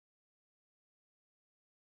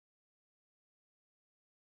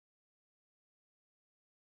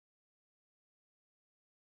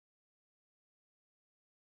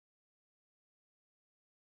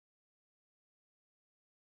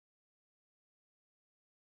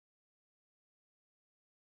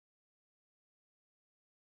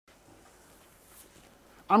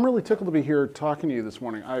I'm really tickled to be here talking to you this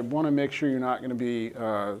morning. I want to make sure you're not going to be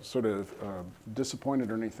disappointed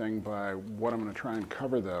or anything by what I'm going to try and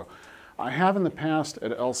cover, though. I have in the past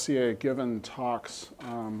at LCA given talks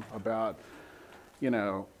about,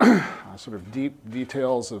 sort of deep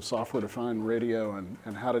details of software-defined radio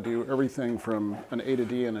and how to do everything from an A to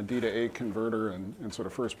D and a D to A converter and sort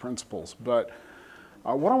of first principles. But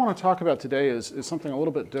what I want to talk about today is something a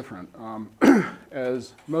little bit different.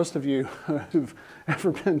 As most of you who've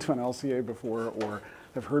ever been to an LCA before or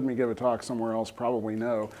have heard me give a talk somewhere else probably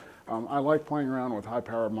know, I like playing around with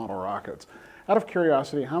high-powered model rockets. Out of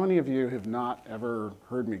curiosity, how many of you have not ever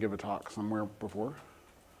heard me give a talk somewhere before?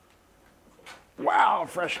 Wow,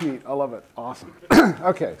 fresh meat. I love it. Awesome.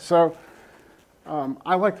 Okay, so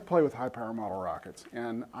I like to play with high-power model rockets,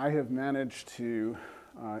 and I have managed to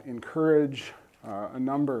encourage a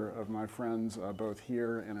number of my friends, both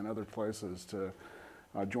here and in other places, to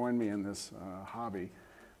join me in this hobby.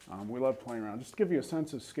 We love playing around. Just to give you a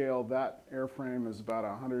sense of scale, that airframe is about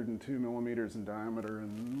 102 millimeters in diameter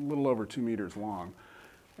and a little over 2 meters long,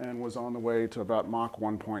 and was on the way to about Mach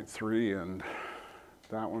 1.3, and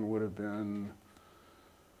that one would have been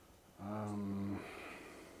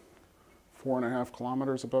 4.5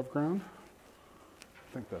 kilometers above ground.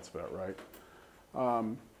 I think that's about right.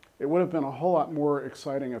 It would have been a whole lot more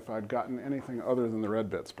exciting if I'd gotten anything other than the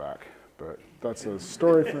red bits back, but that's a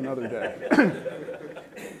story for another day.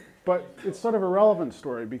 But it's sort of a relevant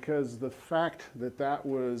story because the fact that that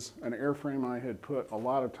was an airframe I had put a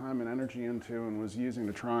lot of time and energy into and was using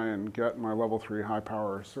to try and get my level 3 high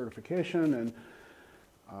power certification, and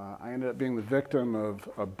I ended up being the victim of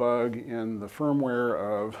a bug in the firmware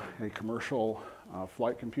of a commercial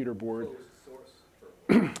flight computer board.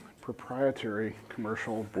 Proprietary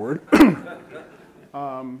commercial board.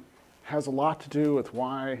 Has a lot to do with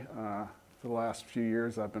why for the last few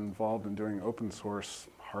years I've been involved in doing open source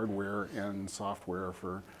hardware and software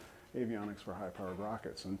for avionics for high-powered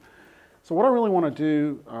rockets. And so what I really want to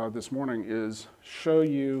do this morning is show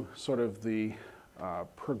you sort of the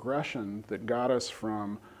progression that got us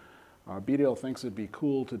from Bdale thinks it'd be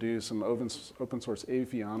cool to do some open source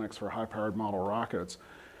avionics for high-powered model rockets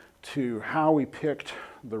to how we picked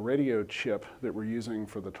the radio chip that we're using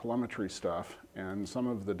for the telemetry stuff and some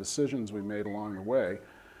of the decisions we made along the way.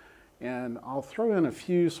 And I'll throw in a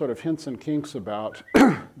few sort of hints and kinks about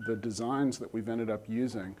the designs that we've ended up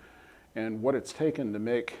using and what it's taken to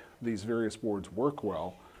make these various boards work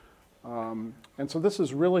well. And so this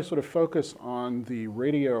is really sort of focused on the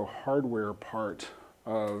radio hardware part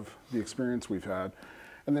of the experience we've had.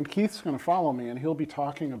 And then Keith's going to follow me, and he'll be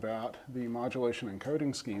talking about the modulation and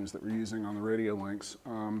coding schemes that we're using on the radio links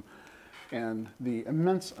and the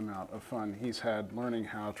immense amount of fun he's had learning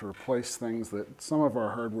how to replace things that some of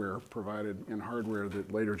our hardware provided in hardware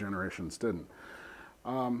that later generations didn't.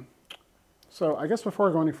 So I guess before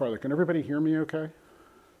I go any farther, can everybody hear me okay?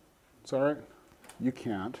 It's all right? You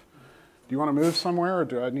can't. Do you want to move somewhere, or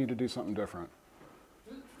do I need to do something different?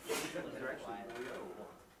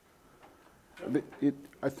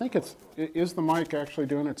 I think is the mic actually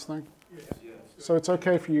doing its thing? Yes. So it's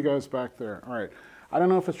okay for you guys back there. All right. I don't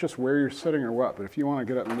know if it's just where you're sitting or what, but if you want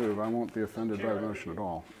to get up and move, I won't be offended by the motion at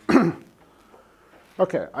all.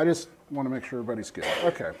 Okay, I just want to make sure everybody's good.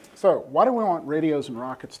 Okay, so why do we want radios and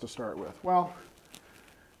rockets to start with? Well,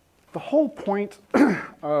 the whole point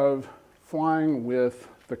of flying with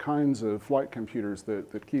the kinds of flight computers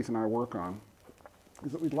that Keith and I work on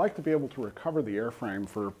is that we'd like to be able to recover the airframe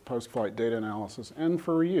for post-flight data analysis and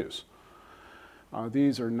for reuse.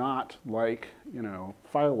 These are not like,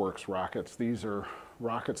 fireworks rockets. These are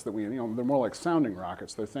rockets that they're more like sounding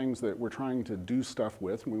rockets. They're things that we're trying to do stuff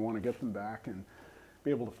with, and we want to get them back and be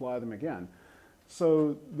able to fly them again.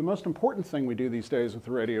 So the most important thing we do these days with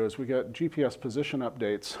the radio is we get GPS position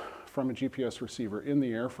updates from a GPS receiver in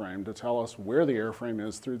the airframe to tell us where the airframe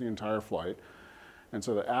is through the entire flight. And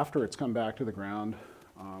so that after it's come back to the ground,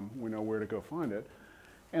 we know where to go find it.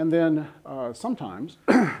 And then sometimes,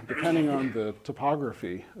 depending on the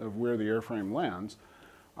topography of where the airframe lands,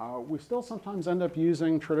 we still sometimes end up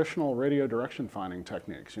using traditional radio direction finding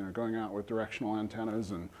techniques, going out with directional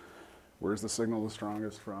antennas and where's the signal the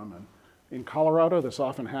strongest from. And in Colorado, this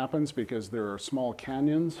often happens because there are small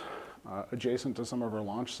canyons adjacent to some of our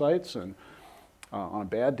launch sites. And on a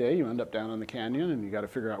bad day, you end up down in the canyon, and you got to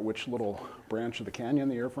figure out which little branch of the canyon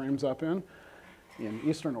the airframe's up in. In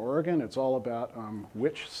eastern Oregon, it's all about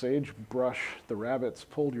which sagebrush the rabbits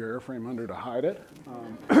pulled your airframe under to hide it.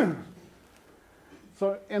 And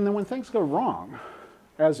then when things go wrong,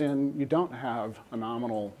 as in you don't have a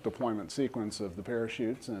nominal deployment sequence of the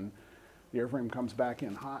parachutes, and the airframe comes back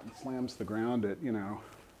in hot and slams the ground at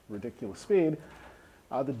ridiculous speed,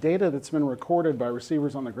 the data that's been recorded by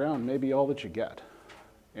receivers on the ground may be all that you get.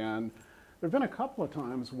 And there have been a couple of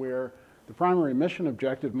times where the primary mission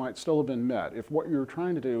objective might still have been met if what you're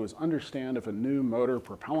trying to do is understand if a new motor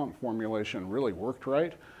propellant formulation really worked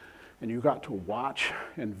right, and you got to watch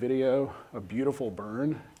and video a beautiful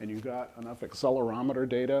burn, and you got enough accelerometer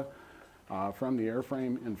data from the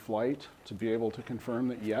airframe in flight to be able to confirm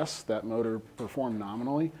that yes, that motor performed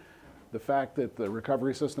nominally. The fact that the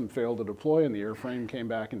recovery system failed to deploy and the airframe came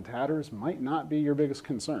back in tatters might not be your biggest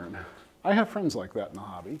concern. I have friends like that in the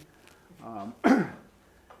hobby.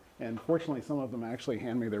 And fortunately, some of them actually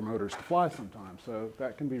hand me their motors to fly sometimes, so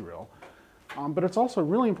that can be real. But it's also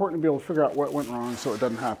really important to be able to figure out what went wrong so it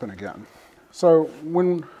doesn't happen again. So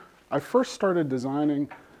when I first started designing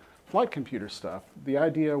flight computer stuff, the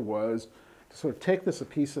idea was to sort of take this a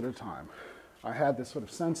piece at a time. I had this sort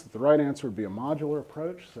of sense that the right answer would be a modular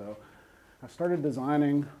approach, so I started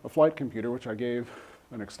designing a flight computer, which I gave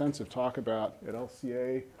an extensive talk about at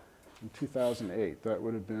LCA in 2008. That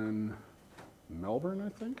would have been Melbourne, I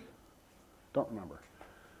think? Don't remember.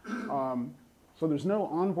 So there's no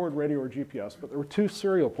onboard radio or GPS, but there were 2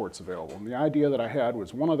 serial ports available. And the idea that I had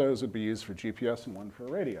was one of those would be used for GPS and one for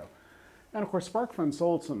radio. And of course, SparkFun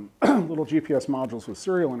sold some little GPS modules with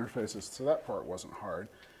serial interfaces, so that part wasn't hard.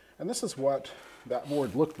 And this is what that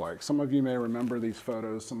board looked like. Some of you may remember these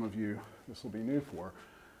photos. Some of you, this will be new for.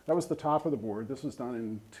 That was the top of the board. This was done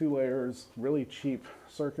in 2 layers, really cheap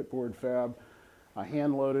circuit board fab, a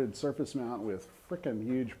hand-loaded surface mount with frickin'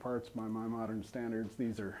 huge parts by my modern standards.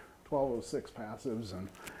 These are 1206 passives and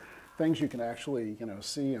things you can actually,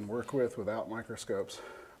 see and work with without microscopes.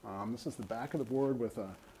 This is the back of the board with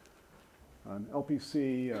an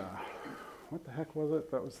LPC. What the heck was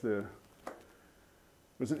it? That was it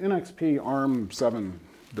was an NXP ARM7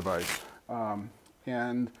 device,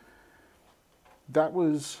 and that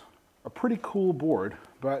was a pretty cool board.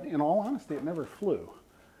 But in all honesty, it never flew.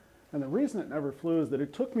 And the reason it never flew is that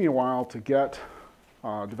it took me a while to get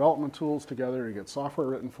development tools together, to get software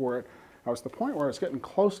written for it. I was at the point where I was getting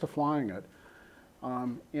close to flying it.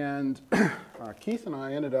 Keith and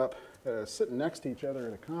I ended up sitting next to each other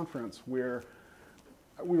at a conference where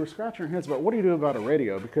we were scratching our heads about what do you do about a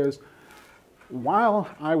radio? Because while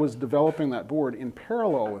I was developing that board, in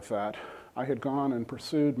parallel with that, I had gone and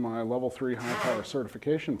pursued my level 3 high power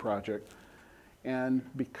certification project. And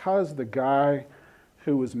because the guy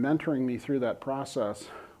who was mentoring me through that process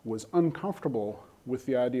was uncomfortable with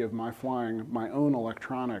the idea of my flying my own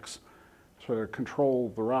electronics to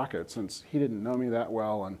control the rocket, since he didn't know me that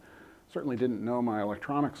well and certainly didn't know my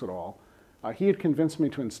electronics at all, he had convinced me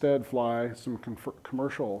to instead fly some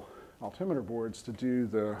commercial altimeter boards to do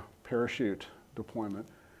the parachute deployment.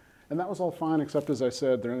 And that was all fine, except as I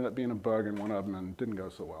said, there ended up being a bug in one of them and didn't go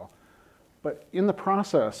so well. But in the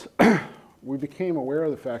process, we became aware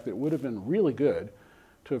of the fact that it would have been really good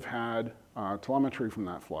to have had telemetry from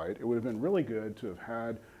that flight. It would have been really good to have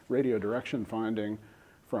had radio direction finding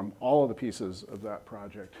from all of the pieces of that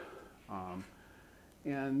project.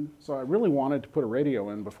 And so I really wanted to put a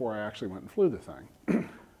radio in before I actually went and flew the thing.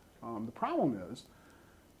 The problem is,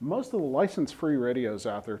 most of the license-free radios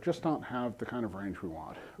out there just don't have the kind of range we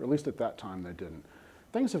want, or at least at that time they didn't.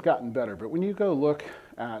 Things have gotten better, but when you go look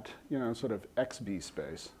at, sort of XB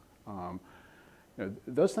space,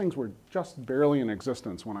 those things were just barely in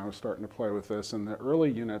existence when I was starting to play with this, and the early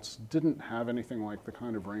units didn't have anything like the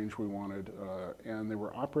kind of range we wanted, and they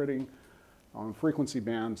were operating on frequency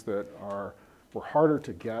bands that were harder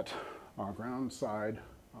to get ground side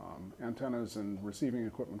antennas and receiving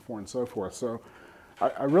equipment for and so forth. So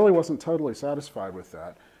I really wasn't totally satisfied with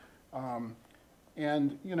that. Ham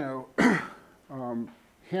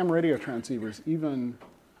radio transceivers, even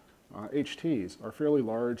HTs, are fairly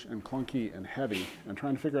large and clunky and heavy, and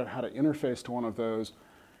trying to figure out how to interface to one of those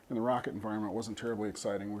in the rocket environment wasn't terribly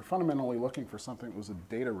exciting. We're fundamentally looking for something that was a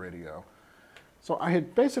data radio. So I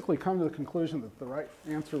had basically come to the conclusion that the right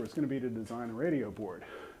answer was going to be to design a radio board.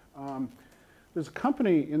 There's a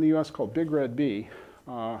company in the US called Big Red Bee,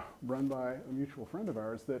 run by a mutual friend of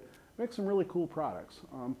ours, that makes some really cool products.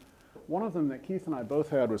 One of them that Keith and I both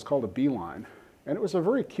had was called a Beeline, and it was a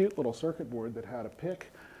very cute little circuit board that had a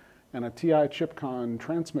PIC and a TI ChipCon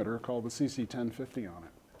transmitter called the CC1050 on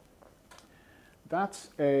it.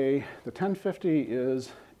 The 1050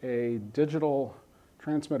 is a digital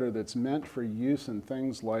transmitter that's meant for use in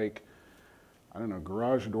things like, I don't know,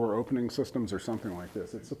 garage door opening systems or something like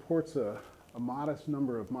this. It supports a modest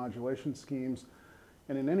number of modulation schemes,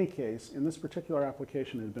 and in any case, in this particular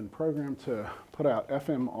application, it had been programmed to put out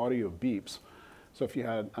FM audio beeps. So if you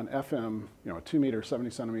had an FM, a 2 meter, 70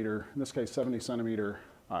 centimeter, in this case 70 centimeter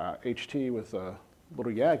HT with a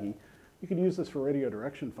little Yagi, you could use this for radio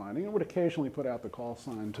direction finding. It would occasionally put out the call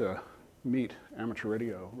sign to meet amateur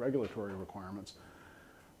radio regulatory requirements.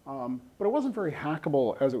 But it wasn't very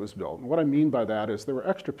hackable as it was built. And what I mean by that is there were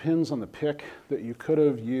extra pins on the PIC that you could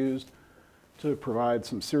have used to provide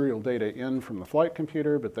some serial data in from the flight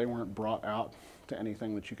computer, but they weren't brought out to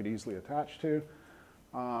anything that you could easily attach to.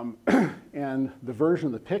 And the version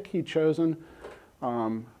of the PIC he'd chosen,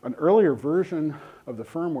 an earlier version of the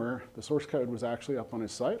firmware, the source code was actually up on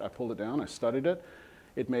his site. I pulled it down, I studied it.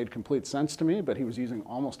 It made complete sense to me, but he was using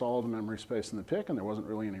almost all of the memory space in the PIC, and there wasn't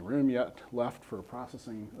really any room yet left for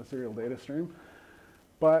processing a serial data stream.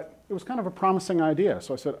 But it was kind of a promising idea.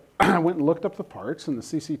 So I said, I went and looked up the parts, and the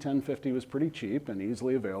CC1050 was pretty cheap and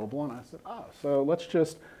easily available. And I said, so let's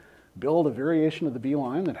just build a variation of the B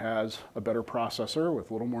line that has a better processor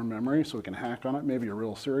with a little more memory so we can hack on it, maybe a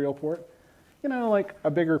real serial port, you know, like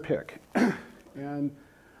a bigger PIC. And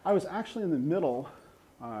I was actually in the middle.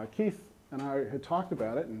 Keith and I had talked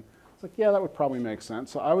about it, and it's like, yeah, that would probably make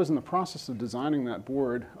sense. So I was in the process of designing that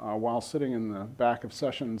board while sitting in the back of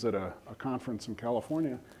sessions at a conference in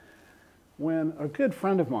California, when a good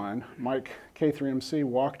friend of mine, Mike K3MC,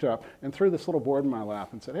 walked up and threw this little board in my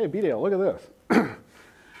lap and said, hey, Bdale, look at this.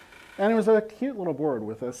 And it was a cute little board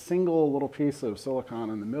with a single little piece of silicon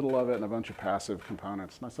in the middle of it and a bunch of passive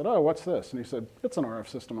components. And I said, oh, what's this? And he said, it's an RF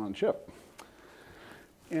system on chip.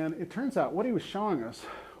 And it turns out what he was showing us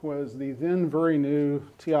was the then very new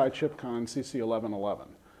TI ChipCon CC1111.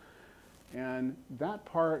 And that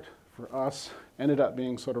part for us ended up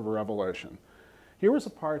being sort of a revelation. Here was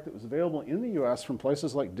a part that was available in the US from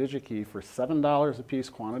places like DigiKey for $7 a piece,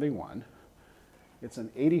 quantity 1. It's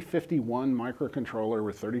an 8051 microcontroller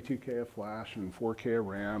with 32K of flash and 4K of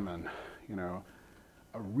RAM, and you know,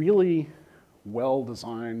 a really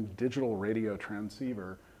well-designed digital radio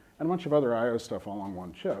transceiver and a bunch of other I/O stuff all on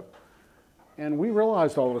one chip. And we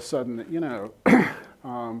realized all of a sudden that, you know,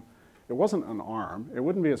 it wasn't an ARM. It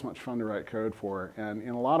wouldn't be as much fun to write code for. And in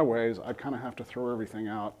a lot of ways, I'd kind of have to throw everything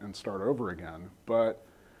out and start over again. But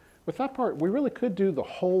with that part, we really could do the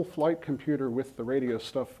whole flight computer with the radio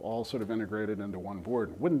stuff all sort of integrated into one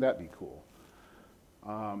board. Wouldn't that be cool?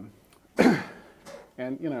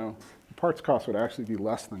 And, you know, the parts cost would actually be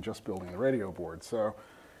less than just building the radio board. So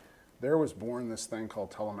there was born this thing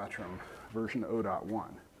called Telemetrum version 0.1.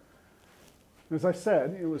 As I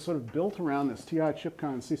said, it was sort of built around this TI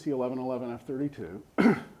ChipCon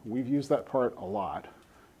CC1111F32. We've used that part a lot.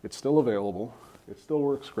 It's still available. It still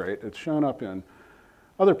works great. It's shown up in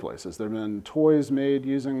other places. There have been toys made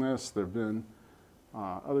using this. There have been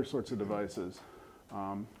other sorts of devices.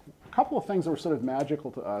 A couple of things that were sort of magical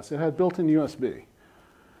to us. It had built-in USB.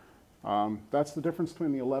 That's the difference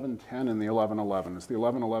between the 1110 and the 1111, is the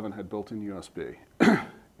 1111 had built-in USB.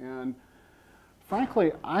 And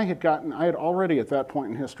frankly, I had already at that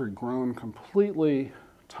point in history grown completely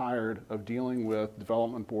tired of dealing with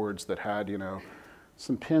development boards that had, you know,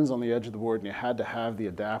 some pins on the edge of the board, and you had to have the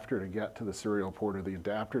adapter to get to the serial port or the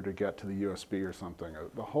adapter to get to the USB or something.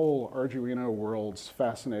 The whole Arduino world's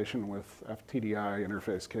fascination with FTDI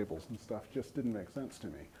interface cables and stuff just didn't make sense to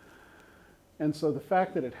me. And so the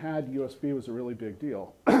fact that it had USB was a really big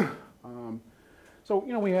deal. So,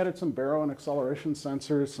 you know, we added some baro and acceleration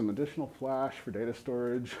sensors, some additional flash for data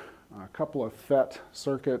storage, a couple of FET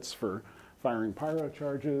circuits for firing pyro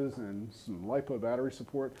charges, and some LiPo battery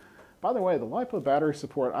support. By the way, the LiPo battery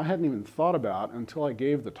support I hadn't even thought about until I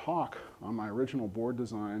gave the talk on my original board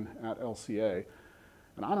design at LCA.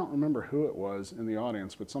 And I don't remember who it was in the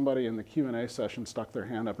audience, but somebody in the Q&A session stuck their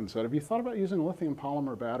hand up and said, have you thought about using lithium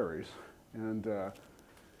polymer batteries? And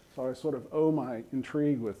so I sort of owe my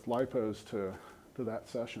intrigue with LiPos to that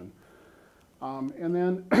session. And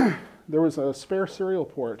then there was a spare serial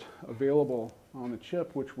port available on the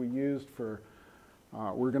chip, which we used for,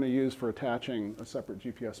 we're going to use for attaching a separate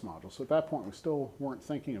GPS module. So at that point, we still weren't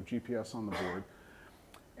thinking of GPS on the board.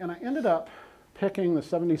 And I ended up picking the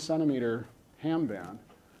 70 centimeter ham band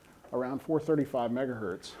around 435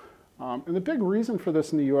 megahertz. And the big reason for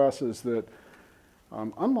this in the US is that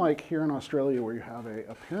unlike here in Australia, where you have a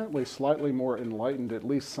apparently slightly more enlightened, at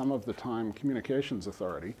least some of the time, communications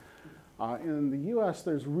authority, in the US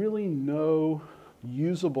there's really no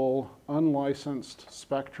usable, unlicensed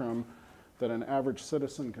spectrum that an average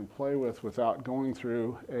citizen can play with without going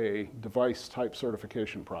through a device-type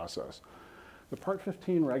certification process. The Part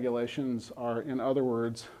 15 regulations are, in other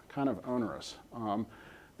words, kind of onerous.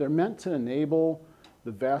 They're meant to enable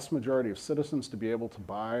the vast majority of citizens to be able to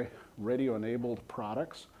buy radio-enabled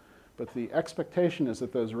products, but the expectation is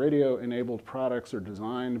that those radio-enabled products are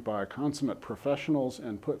designed by consummate professionals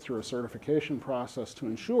and put through a certification process to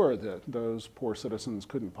ensure that those poor citizens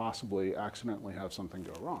couldn't possibly accidentally have something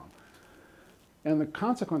go wrong. And the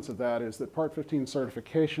consequence of that is that Part 15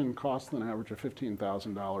 certification costs an average of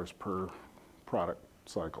 $15,000 per product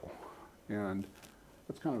cycle. And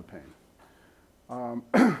it's kind of a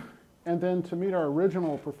pain. And then to meet our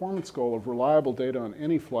original performance goal of reliable data on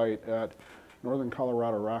any flight at Northern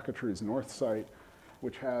Colorado Rocketry's North Site,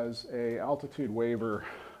 which has a altitude waiver,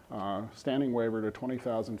 standing waiver to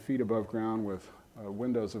 20,000 feet above ground with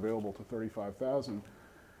windows available to 35,000,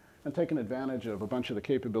 and taken advantage of a bunch of the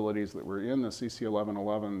capabilities that were in the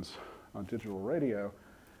CC1111's digital radio,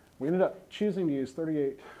 we ended up choosing to use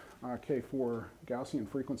 38K4 Gaussian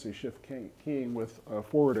frequency shift keying with a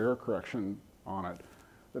forward error correction on it.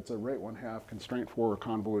 That's a rate 1/2 constraint 4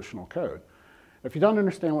 convolutional code. If you don't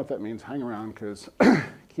understand what that means, hang around, because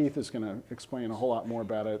Keith is going to explain a whole lot more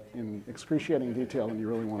about it in excruciating detail than you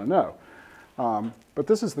really want to know. But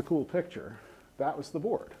this is the cool picture. That was the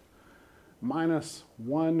board. Minus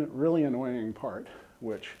one really annoying part,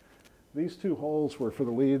 which these two holes were for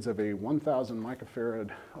the leads of a 1,000 microfarad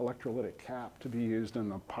electrolytic cap to be used in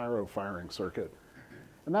the pyro firing circuit.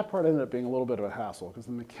 And that part ended up being a little bit of a hassle, because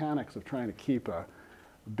the mechanics of trying to keep a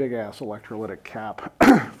big-ass electrolytic cap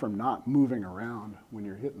from not moving around when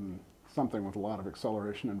you're hitting something with a lot of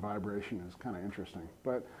acceleration and vibration is kind of interesting.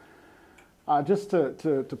 But just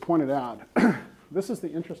to point it out, this is the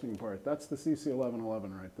interesting part. That's the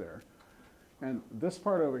CC1111 right there. And this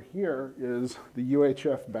part over here is the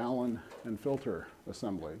UHF balun and filter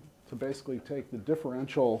assembly to basically take the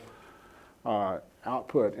differential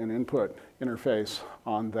output and input interface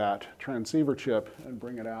on that transceiver chip and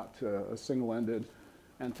bring it out to a single-ended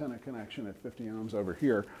antenna connection at 50 ohms over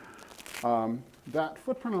here. That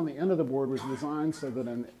footprint on the end of the board was designed so that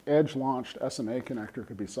an edge-launched SMA connector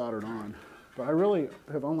could be soldered on. But I really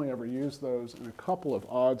have only ever used those in a couple of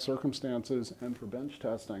odd circumstances and for bench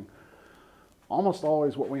testing. Almost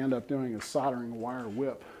always what we end up doing is soldering a wire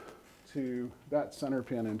whip to that center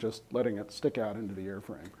pin and just letting it stick out into the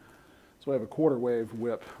airframe. So we have a quarter wave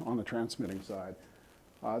whip on the transmitting side.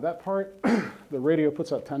 That part, the radio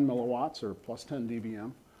puts out 10 milliwatts or plus 10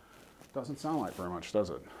 dBm. Doesn't sound like very much,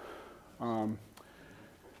 does it?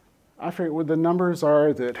 I forget what the numbers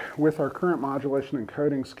are that with our current modulation and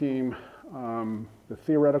coding scheme, the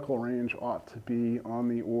theoretical range ought to be on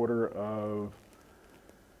the order of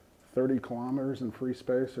 30 kilometers in free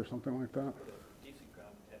space or something like that.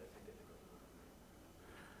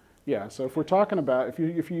 Yeah, so if we're talking about, if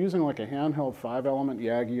you're using like a handheld 5-element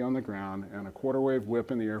Yagi on the ground and a quarter wave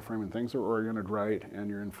whip in the airframe and things are oriented right and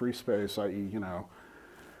you're in free space, i.e.,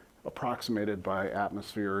 approximated by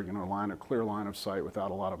atmosphere, clear line of sight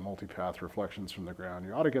without a lot of multipath reflections from the ground,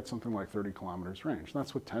 you ought to get something like 30 kilometers range.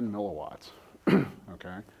 That's with 10 milliwatts,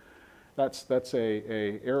 okay? That's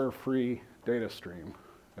a error-free data stream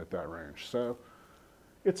at that range. So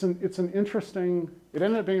it's an interesting, it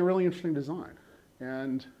ended up being a really interesting design.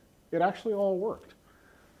 And it actually all worked,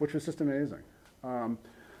 which was just amazing.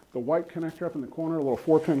 The white connector up in the corner, a little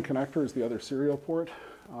 4-pin connector, is the other serial port.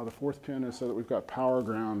 The 4th pin is so that we've got power,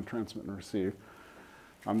 ground, transmit, and receive.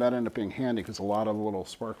 That ended up being handy because a lot of the little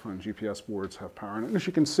SparkFun GPS boards have power in it. And as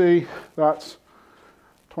you can see, that's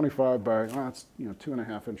 25 by, that's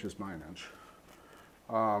 2.5 inches by an inch.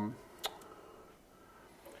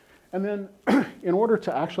 And then in order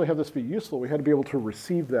to actually have this be useful, we had to be able to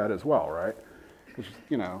receive that as well, right? Which,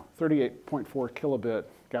 38.4 kilobit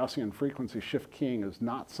Gaussian frequency shift keying is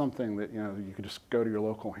not something that, you could just go to your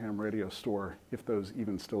local ham radio store, if those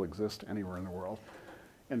even still exist anywhere in the world,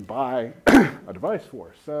 and buy a device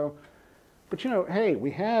for. So, but hey,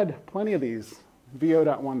 we had plenty of these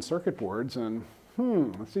VO.1 circuit boards, and the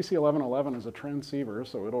CC1111 is a transceiver,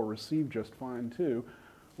 so it'll receive just fine too.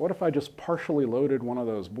 What if I just partially loaded one of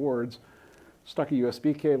those boards, stuck a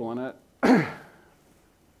USB cable in it,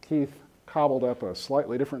 Keith cobbled up a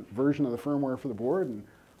slightly different version of the firmware for the board, and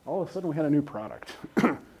all of a sudden we had a new product.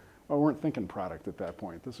 Well, we weren't thinking product at that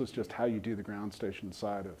point. This was just how you do the ground station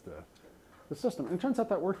side of the system. And it turns out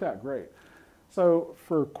that worked out great. So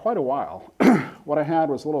for quite a while, what I had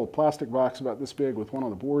was a little plastic box about this big with one of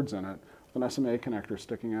the boards in it, with an SMA connector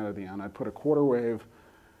sticking out of the end. I'd put a quarter wave,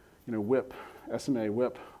 whip, SMA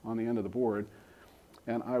whip on the end of the board,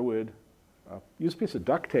 and I would use a piece of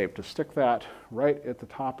duct tape to stick that right at the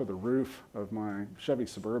top of the roof of my Chevy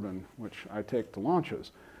Suburban, which I take to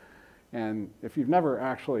launches. And if you've never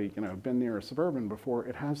actually been near a Suburban before,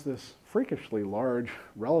 it has this freakishly large,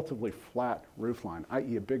 relatively flat roofline,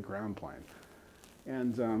 i.e. a big ground plane.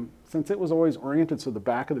 And since it was always oriented so the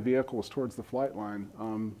back of the vehicle was towards the flight line,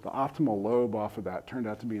 the optimal lobe off of that turned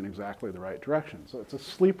out to be in exactly the right direction. So it's a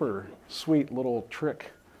sleeper, sweet little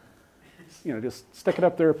trick you know, just stick it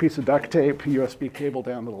up there, a piece of duct tape, USB cable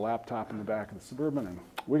down to the laptop in the back of the Suburban, and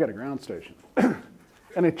we got a ground station.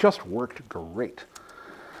 And it just worked great.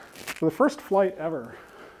 So the first flight ever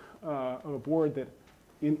of a board that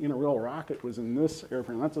in a real rocket was in this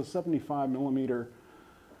airframe. That's a 75 millimeter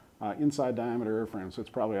inside diameter airframe, so it's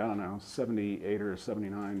probably, I don't know, 78 or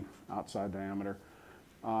 79 outside diameter.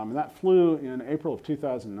 And that flew in April of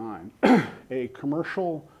 2009. A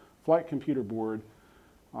commercial flight computer board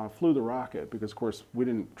flew the rocket because, of course, we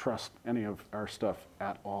didn't trust any of our stuff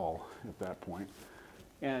at all at that point.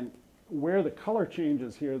 And where the color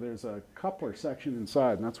changes here, there's a coupler section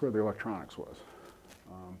inside, and that's where the electronics was.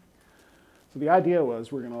 So the idea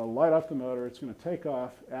was we're going to light up the motor. It's going to take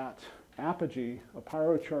off at apogee. A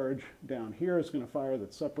pyro charge down here is going to fire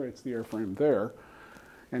that separates the airframe there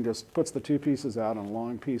and just puts the two pieces out on a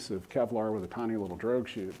long piece of Kevlar with a tiny little drogue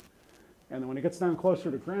chute. And then when it gets down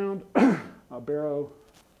closer to ground, a baro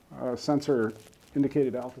sensor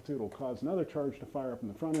indicated altitude will cause another charge to fire up in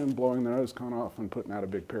the front end, blowing the nose cone off and putting out a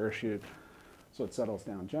big parachute so it settles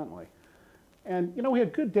down gently. And, you know, we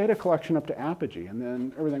had good data collection up to apogee, and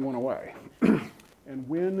then everything went away. And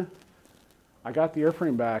when I got the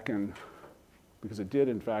airframe back, and because it did,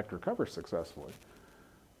 in fact, recover successfully,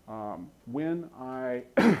 when I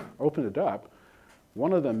opened it up,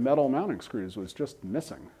 one of the metal mounting screws was just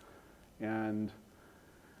missing. And,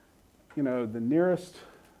 you know, the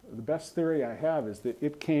best theory I have is that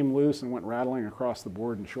it came loose and went rattling across the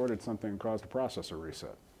board and shorted something and caused a processor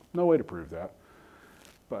reset. No way to prove that.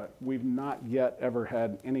 But we've not yet ever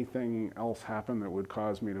had anything else happen that would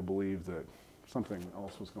cause me to believe that something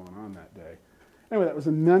else was going on that day. Anyway, that was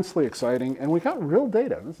immensely exciting, and we got real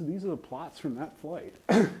data. These are the plots from that flight.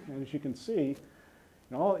 And as you can see, you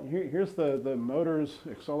know, here's the motor's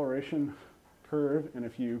acceleration curve, and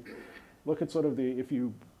if you look at sort of if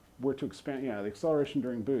you were to expand, the acceleration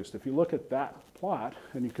during boost, if you look at that plot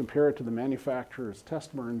and you compare it to the manufacturer's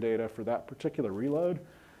test burn data for that particular reload,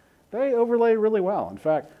 they overlay really well. In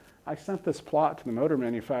fact, I sent this plot to the motor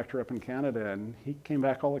manufacturer up in Canada, and he came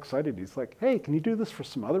back all excited. He's like, hey, can you do this for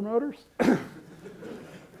some other motors?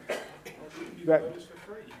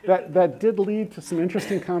 That did lead to some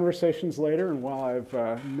interesting conversations later, and while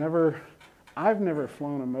I've never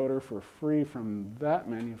flown a motor for free from that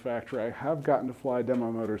manufacturer, I have gotten to fly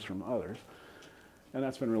demo motors from others, and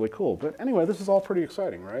that's been really cool. But anyway, this is all pretty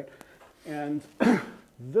exciting, right? And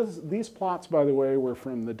these plots, by the way, were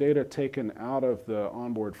from the data taken out of the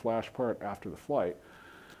onboard flash part after the flight.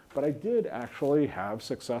 But I did actually have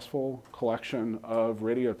successful collection of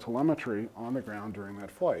radio telemetry on the ground during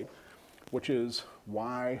that flight, which is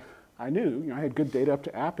why I knew, I had good data up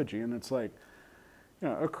to apogee, and it's like,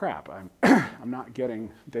 oh crap, I'm not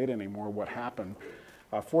getting data anymore. What happened?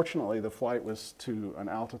 Fortunately, the flight was to an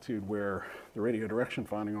altitude where the radio direction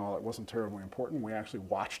finding all that wasn't terribly important. We actually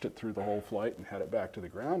watched it through the whole flight and had it back to the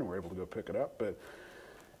ground and were able to go pick it up. But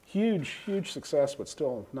huge, huge success, but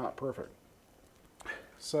still not perfect.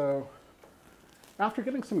 So after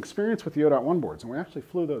getting some experience with the O.1 boards, and we actually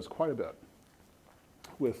flew those quite a bit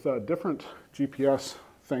with different GPS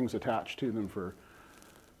things attached to them for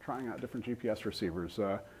trying out different GPS receivers.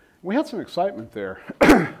 We had some excitement there.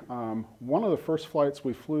 One of the first flights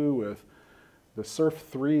we flew with the Surf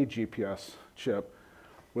 3 GPS chip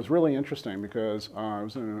was really interesting because it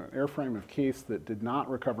was in an airframe of Keith's that did not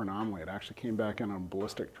recover anomaly. It actually came back in on a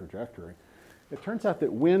ballistic trajectory. It turns out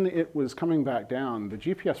that when it was coming back down, the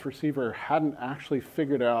GPS receiver hadn't actually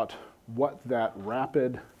figured out what that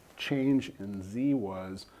rapid change in Z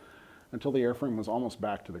was until the airframe was almost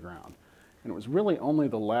back to the ground. And it was really only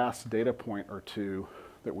the last data point or two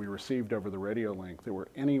that we received over the radio link that were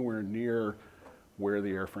anywhere near where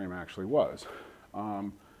the airframe actually was.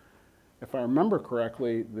 If I remember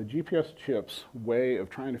correctly, the GPS chip's way of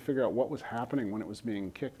trying to figure out what was happening when it was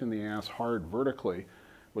being kicked in the ass hard vertically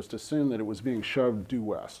was to assume that it was being shoved due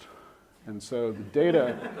west. And so the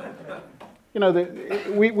data,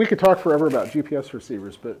 we could talk forever about GPS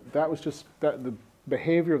receivers, but that was just, the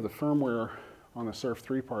behavior of the firmware on the Surf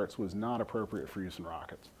 3 parts was not appropriate for use in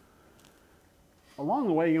rockets. Along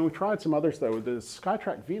the way, we tried some others though. The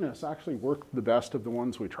Skytrack Venus actually worked the best of the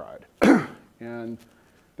ones we tried. And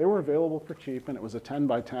they were available for cheap, and it was a 10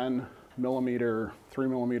 by 10 millimeter, 3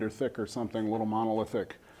 millimeter thick or something, little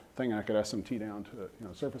monolithic thing I could SMT down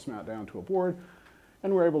to, surface mount down to a board.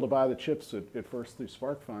 And we were able to buy the chips at first through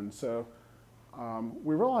SparkFun. So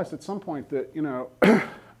we realized at some point that,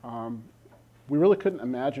 we really couldn't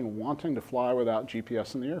imagine wanting to fly without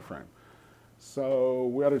GPS in the airframe. So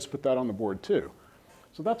we ought to just put that on the board too.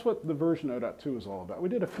 So that's what the version 0.2 is all about. We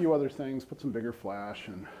did a few other things, put some bigger flash,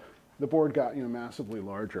 and the board got massively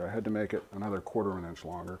larger. I had to make it another 1/4 inch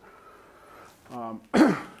longer.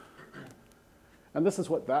 And this is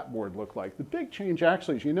what that board looked like. The big change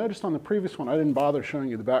actually is you noticed on the previous one I didn't bother showing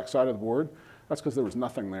you the back side of the board. That's because there was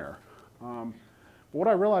nothing there. But what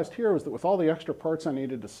I realized here was that with all the extra parts I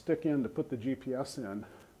needed to stick in to put the GPS in,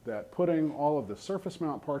 that putting all of the surface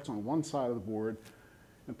mount parts on one side of the board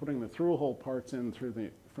and putting the through-hole parts in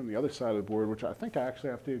from the other side of the board, which I think I actually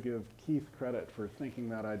have to give Keith credit for thinking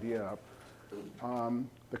that idea up.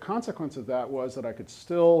 The consequence of that was that I could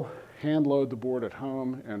still hand load the board at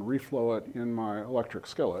home and reflow it in my electric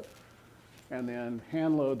skillet, and then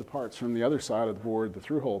hand load the parts from the other side of the board, the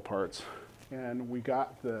through-hole parts, and we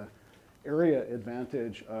got the area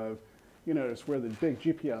advantage of, you notice where the big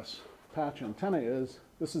GPS patch antenna is.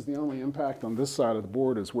 This is the only impact on this side of the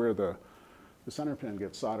board is where the center pin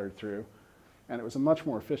gets soldered through, and it was a much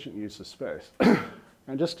more efficient use of space.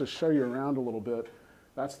 And just to show you around a little bit,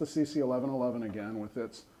 that's the CC1111 again with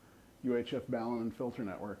its UHF Ballon and filter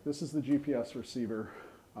network. This is the GPS receiver.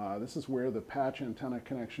 This is where the patch antenna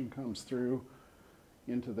connection comes through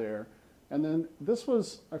into there. And then this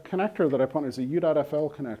was a connector that I put as a U.FL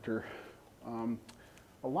connector.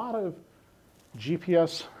 A lot of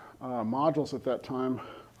GPS modules at that time,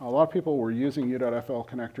 a lot of people were using U.FL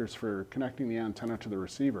connectors for connecting the antenna to the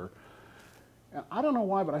receiver. And I don't know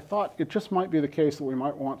why, but I thought it just might be the case that we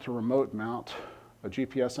might want to remote mount a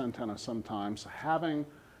GPS antenna sometimes. Having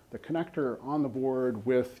the connector on the board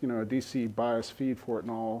with, you know, a DC bias feed for it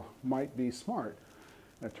and all might be smart.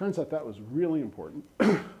 And it turns out that was really important.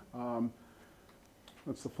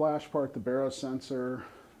 That's the flash part, the baro sensor,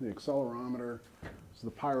 the accelerometer. This is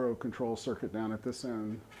the pyro control circuit down at this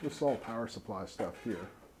end. This is all power supply stuff here.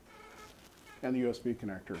 And the USB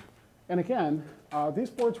connector. And again, these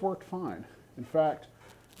boards worked fine. In fact,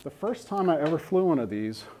 the first time I ever flew one of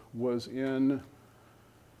these was in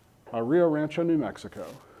Rio Rancho, New Mexico,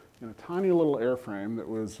 in a tiny little airframe that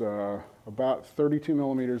was about 32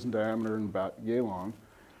 millimeters in diameter and about yay long.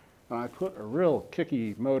 And I put a real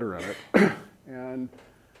kicky motor in it. And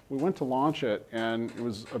we went to launch it, and it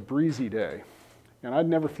was a breezy day. And I'd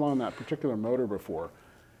never flown that particular motor before.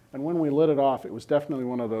 And when we lit it off, it was definitely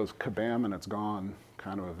one of those kabam and it's gone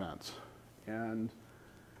kind of events. And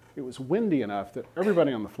it was windy enough that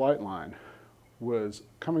everybody on the flight line was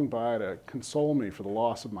coming by to console me for the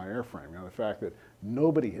loss of my airframe. You know, the fact that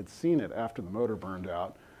nobody had seen it after the motor burned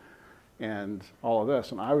out and all of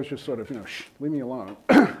this. And I was just sort of, you know, shh, leave me alone.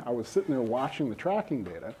 I was sitting there watching the tracking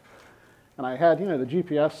data. And I had, you know, the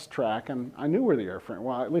GPS track, and I knew where the airframe,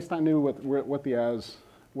 well, at least I knew what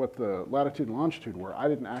the latitude and longitude were. I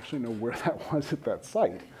didn't actually know where that was at that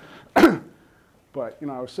site. But, you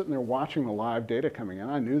know, I was sitting there watching the live data coming in.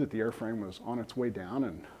 I knew that the airframe was on its way down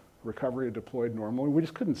and recovery had deployed normally. We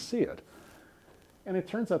just couldn't see it. And it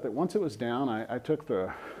turns out that once it was down, I took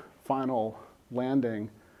the final landing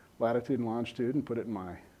latitude and longitude and put it in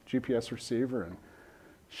my GPS receiver. And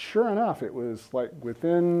sure enough, it was like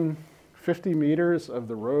within 50 meters of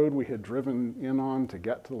the road we had driven in on to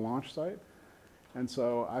get to the launch site. And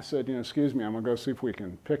so I said, you know, excuse me, I'm going to go see if we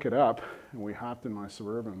can pick it up. And we hopped in my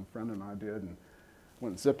Suburban, a friend and I did, and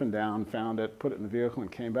went zipping down, found it, put it in the vehicle,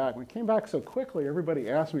 and came back. When it came back so quickly, everybody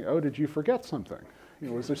asked me, oh, did you forget something? You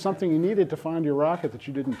know, was there something you needed to find your rocket that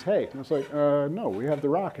you didn't take? And I was like, no, we have the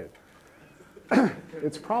rocket.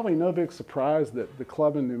 It's probably no big surprise that the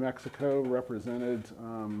club in New Mexico represented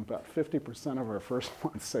about 50% of our first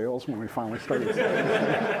month sales when we finally started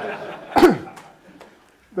selling.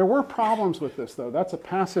 There were problems with this, though. That's a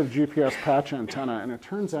passive GPS patch antenna, and it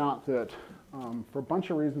turns out that for a bunch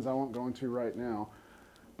of reasons I won't go into right now,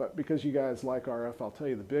 but because you guys like RF, I'll tell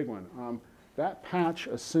you the big one. That patch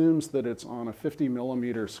assumes that it's on a 50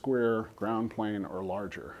 millimeter square ground plane or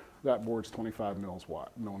larger. That board's 25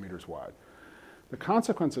 millimeters wide. The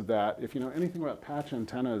consequence of that, if you know anything about patch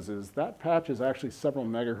antennas, is that patch is actually several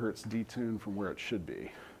megahertz detuned from where it should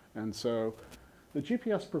be. And so the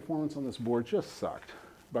GPS performance on this board just sucked,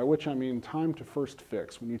 by which I mean time to first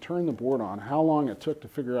fix. When you turn the board on, how long it took to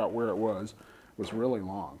figure out where it was really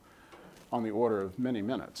long, on the order of many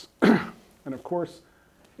minutes. And of course,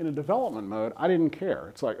 in a development mode, I didn't care.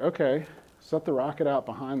 It's like, okay, set the rocket out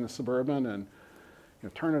behind the Suburban and you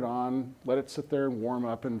know, turn it on, let it sit there and warm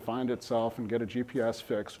up and find itself and get a GPS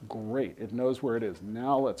fix. Great, it knows where it is.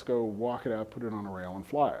 Now let's go walk it out, put it on a rail and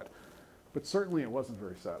fly it. But certainly it wasn't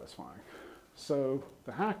very satisfying. So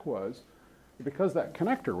the hack was, because that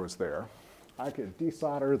connector was there, I could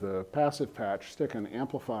desolder the passive patch, stick an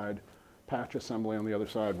amplified patch assembly on the other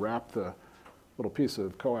side, wrap the little piece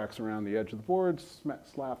of coax around the edge of the board,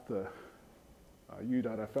 slap the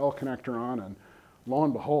U.FL connector on, and lo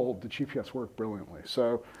and behold, the GPS worked brilliantly.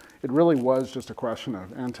 So it really was just a question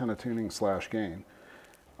of antenna tuning / gain.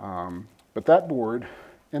 But that board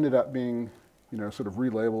ended up being, sort of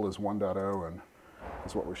relabeled as 1.0 and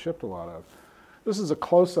is what we shipped a lot of. This is a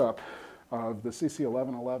close-up of the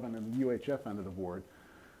CC1111 and the UHF end of the board.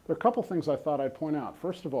 There are a couple things I thought I'd point out.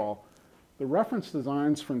 First of all, the reference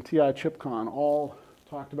designs from TI ChipCon all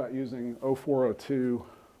talked about using 0402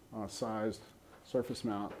 sized surface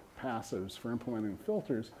mount passives for implementing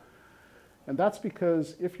filters. And that's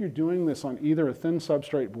because if you're doing this on either a thin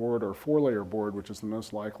substrate board or 4-layer board, which is the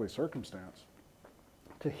most likely circumstance,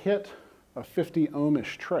 to hit a 50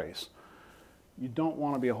 ohmish trace, you don't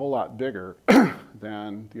want to be a whole lot bigger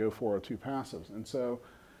than the 0402 passives. And so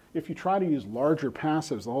if you try to use larger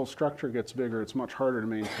passives, the whole structure gets bigger. It's much harder to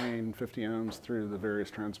maintain 50 ohms through the various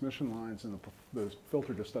transmission lines, and the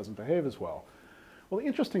filter just doesn't behave as well. Well, the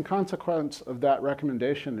interesting consequence of that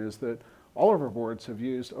recommendation is that all of our boards have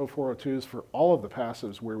used 0402s for all of the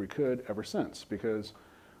passives where we could ever since, because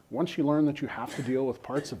once you learn that you have to deal with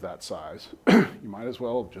parts of that size, you might as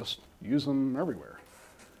well just use them everywhere.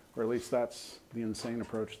 Or at least that's the insane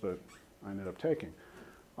approach that I ended up taking.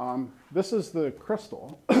 This is the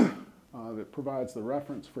crystal that provides the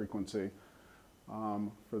reference frequency for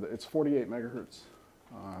it's 48 megahertz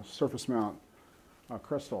surface mount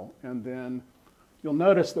crystal. And then you'll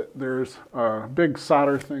notice that there's a big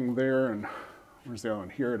solder thing there, and where's the other one?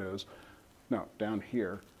 Here it is. No, down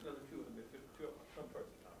here. No, the two of them.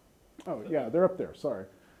 Oh, yeah, they're up there, sorry.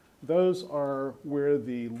 Those are where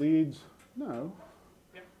the leads, no.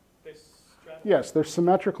 Yeah, yes, they're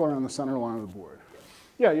symmetrical around the center line of the board.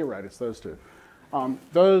 Yeah, you're right, it's those two.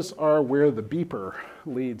 Those are where the beeper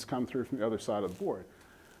leads come through from the other side of the board.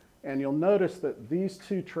 And you'll notice that these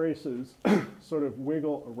two traces sort of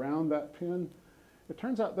wiggle around that pin. It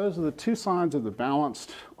turns out those are the two sides of the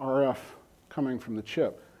balanced RF coming from the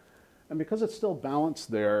chip. And because it's still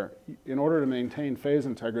balanced there, in order to maintain phase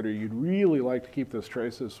integrity, you'd really like to keep those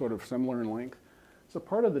traces sort of similar in length. So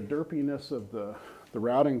part of the derpiness of the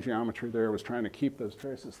routing geometry there was trying to keep those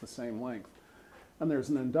traces the same length. And there's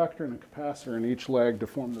an inductor and a capacitor in each leg to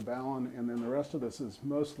form the balun, and then the rest of this is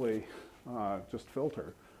mostly just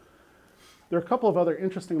filter. There are a couple of other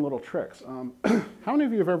interesting little tricks. How many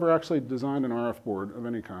of you have ever actually designed an RF board of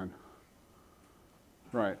any kind?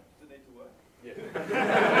 Right. Does it need to work?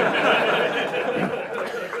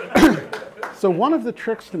 Yeah. So one of the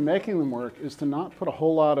tricks to making them work is to not put a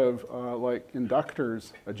whole lot of like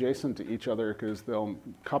inductors adjacent to each other, because they'll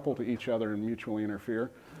couple to each other and mutually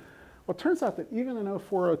interfere. Well, it turns out that even in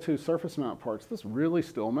 0402 surface mount parts, this really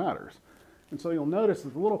still matters. And so you'll notice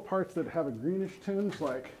that the little parts that have a greenish tinge,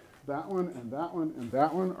 like that one and that one and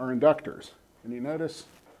that one, are inductors. And you notice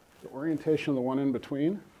the orientation of the one in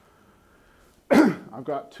between. I've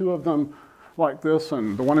got two of them like this,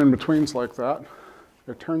 and the one in between's like that.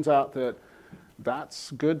 It turns out that that's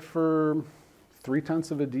good for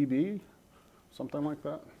 0.3 of a dB, something like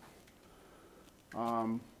that.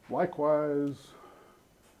 Likewise,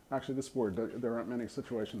 actually this board, there aren't many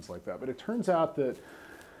situations like that, but it turns out that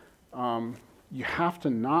you have to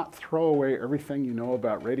not throw away everything you know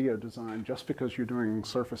about radio design just because you're doing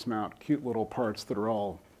surface mount cute little parts that are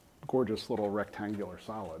all gorgeous little rectangular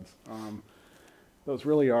solids. Those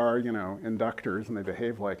really are, inductors, and they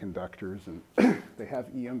behave like inductors, and they have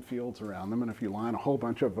EM fields around them, and if you line a whole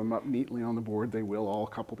bunch of them up neatly on the board, they will all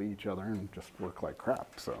couple to each other and just work like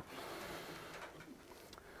crap. So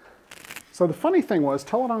the funny thing was,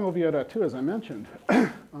 Teledongle VO.2, as I mentioned,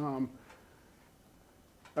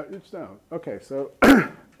 okay, so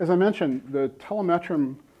as I mentioned, the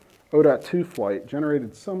Telemetrum O.2 flight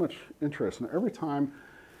generated so much interest, and every time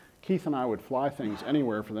Keith and I would fly things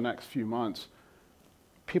anywhere for the next few months,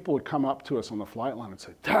 people would come up to us on the flight line and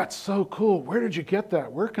say, "That's so cool, where did you get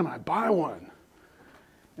that? Where can I buy one?"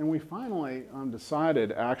 And we finally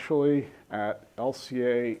decided, actually, at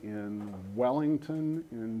LCA in Wellington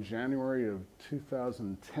in January of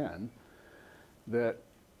 2010, that,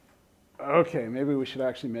 okay, maybe we should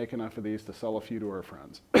actually make enough of these to sell a few to our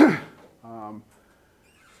friends. And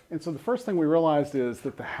so the first thing we realized is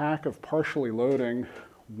that the hack of partially loading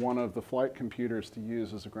one of the flight computers to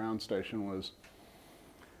use as a ground station was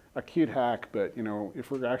a cute hack, but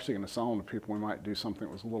if we're actually going to sell them to people, we might do something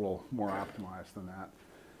that was a little more optimized than that.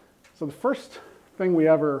 So the first thing we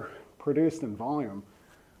ever produced in volume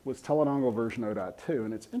was Teledongle version 0.2,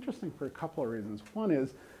 and it's interesting for a couple of reasons. One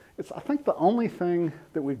is, it's, I think, the only thing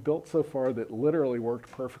that we've built so far that literally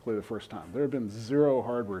worked perfectly the first time. There have been 0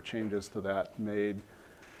 hardware changes to that made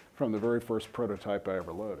from the very first prototype I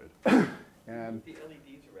ever loaded. And the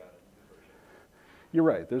LEDs are out in the version. You're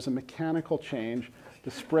right. There's a mechanical change to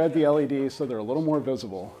spread the LEDs so they're a little more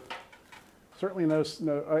visible. Certainly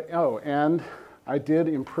oh, and I did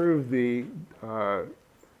improve the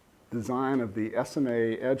design of the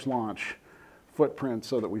SMA edge launch footprint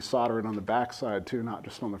so that we solder it on the back side too, not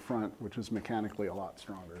just on the front, which is mechanically a lot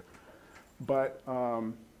stronger. But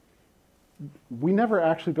we never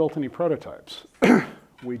actually built any prototypes.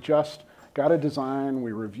 We just got a design,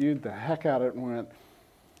 we reviewed the heck out of it and went,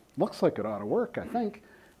 looks like it ought to work, I think.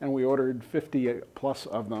 And we ordered 50 plus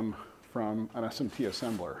of them from an SMT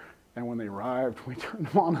assembler. And when they arrived, we turned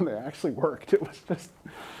them on and they actually worked. It was just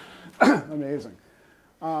amazing.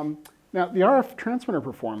 Now, the RF transmitter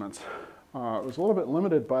performance was a little bit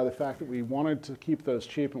limited by the fact that we wanted to keep those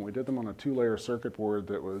cheap, and we did them on a 2-layer circuit board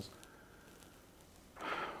that was,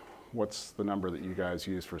 what's the number that you guys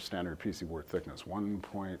use for standard PC board thickness?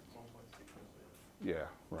 1.6. Yeah,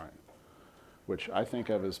 right. Which I think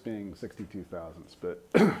of as being 62 thousandths, but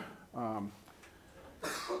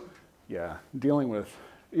yeah, dealing with,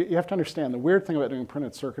 you have to understand the weird thing about doing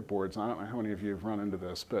printed circuit boards, I don't know how many of you have run into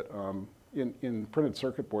this, but in printed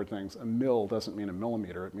circuit board things, a mil doesn't mean a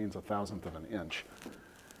millimeter, it means 1,000th of an inch.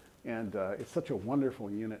 And it's such a wonderful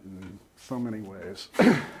unit in so many ways,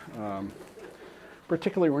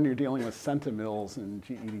 particularly when you're dealing with centimils and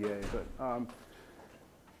GEDA. But,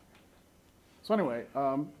 so anyway,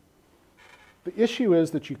 the issue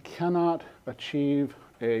is that you cannot achieve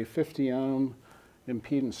a 50 ohm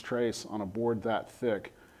impedance trace on a board that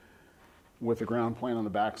thick with the ground plane on the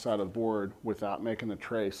back side of the board without making the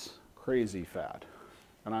trace crazy fat.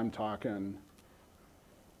 And I'm talking,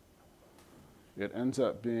 it ends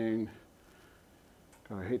up being,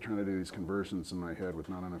 God, I hate trying to do these conversions in my head with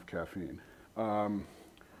not enough caffeine.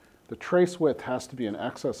 The trace width has to be in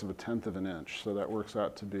excess of 1/10 of an inch, so that works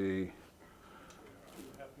out to be,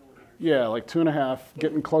 yeah, like 2.5,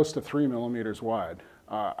 getting close to 3 millimeters wide.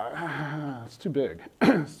 It's too big.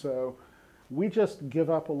 So we just give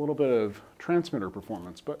up a little bit of transmitter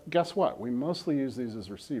performance. But guess what? We mostly use these as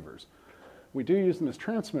receivers. We do use them as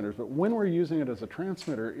transmitters, but when we're using it as a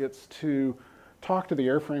transmitter, it's to talk to the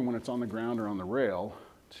airframe when it's on the ground or on the rail,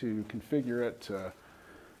 to configure it, to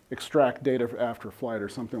extract data after flight or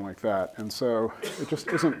something like that. And so it just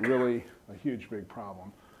isn't really a huge, big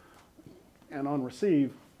problem. And on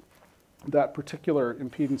receive, that particular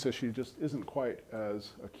impedance issue just isn't quite as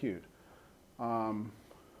acute.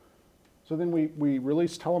 So then we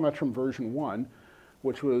released Telemetrum version 1,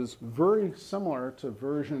 which was very similar to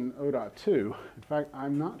version 0.2. In fact,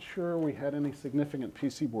 I'm not sure we had any significant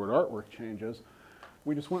PC board artwork changes.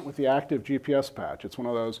 We just went with the active GPS patch. It's one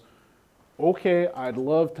of those, okay, I'd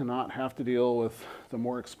love to not have to deal with the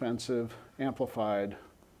more expensive amplified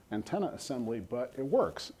antenna assembly, but it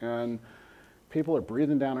works. And people are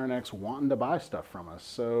breathing down our necks wanting to buy stuff from us.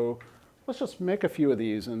 So let's just make a few of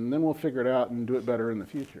these and then we'll figure it out and do it better in the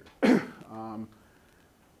future.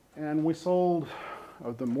 And we sold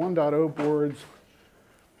of the 1.0 boards,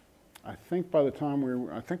 I think by the time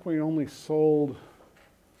I think we only sold,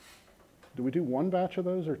 did we do 1 batch of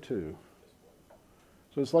those or 2?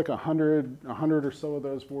 So it's like 100 or so of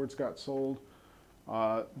those boards got sold.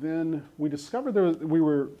 Then we discovered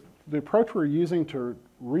the approach we were using to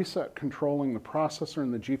reset controlling the processor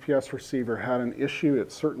and the GPS receiver had an issue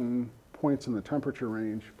at certain points in the temperature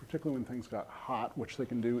range, particularly when things got hot, which they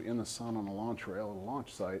can do in the sun on a launch rail at a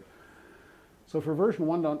launch site. So for version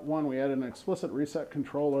 1.1, we added an explicit reset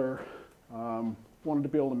controller. Wanted to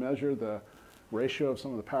be able to measure the ratio of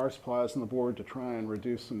some of the power supplies on the board to try and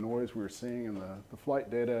reduce some noise we were seeing in the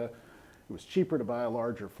flight data. It was cheaper to buy a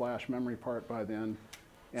larger flash memory part by then.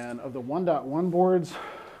 And of the 1.1 boards,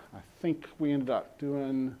 I think we ended up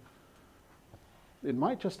doing, it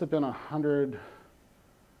might just have been 100,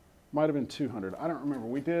 might have been 200. I don't remember.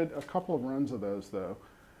 We did a couple of runs of those though.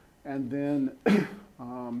 And then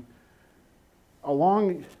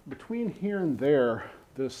along between here and there,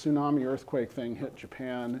 the tsunami earthquake thing hit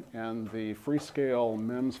Japan, and the Freescale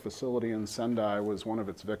MEMS facility in Sendai was one of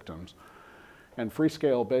its victims. And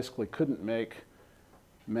Freescale basically couldn't make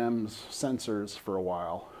MEMS sensors for a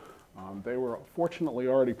while. They were fortunately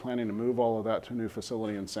already planning to move all of that to a new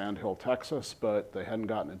facility in Sand Hill, Texas, but they hadn't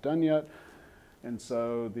gotten it done yet. And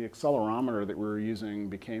so the accelerometer that we were using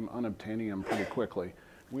became unobtainium pretty quickly.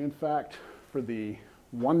 We, in fact, for the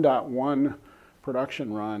 1.1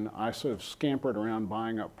 production run, I sort of scampered around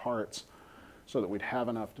buying up parts so that we'd have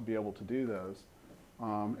enough to be able to do those.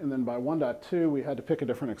 And then by 1.2, we had to pick a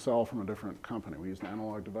different Excel from a different company. We used an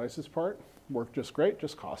Analog Devices part. Worked just great,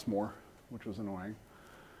 just cost more, which was annoying.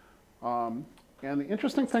 And the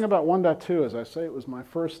interesting thing about 1.2 is I say it was my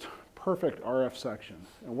first perfect RF section.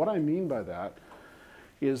 And what I mean by that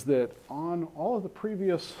is that on all of the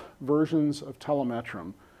previous versions of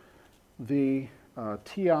Telemetrum, the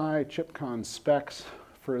TI ChipCon specs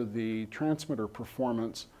for the transmitter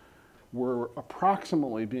performance were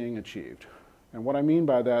approximately being achieved. And what I mean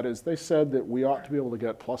by that is they said that we ought to be able to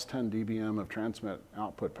get plus 10 dBm of transmit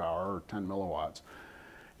output power, or 10 milliwatts.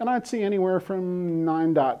 And I'd see anywhere from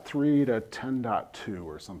 9.3 to 10.2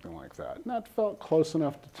 or something like that. And that felt close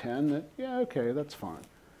enough to 10 that, yeah, okay, that's fine.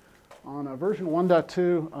 On version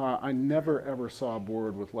 1.2, I never ever saw a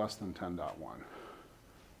board with less than 10.1.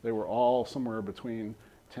 They were all somewhere between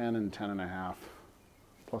 10 and 10.5,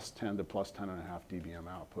 plus 10 to plus 10.5 dBm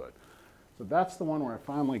output. So that's the one where I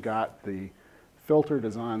finally got the filter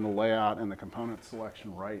design, the layout, and the component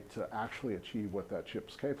selection right to actually achieve what that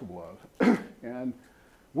chip's capable of. And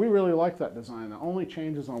we really like that design. The only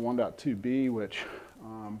changes on 1.2b, which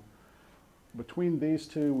between these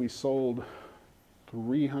two we sold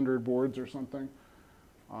 300 boards or something.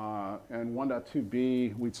 And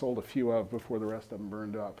 1.2b we'd sold a few of before the rest of them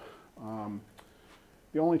burned up.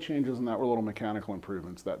 The only changes in that were little mechanical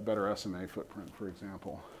improvements, that better SMA footprint, for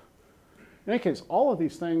example. In any case, all of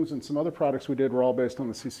these things and some other products we did were all based on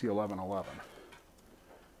the CC1111.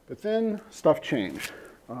 But then stuff changed.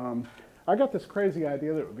 I got this crazy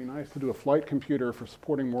idea that it would be nice to do a flight computer for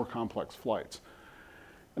supporting more complex flights.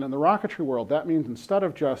 And in the rocketry world, that means instead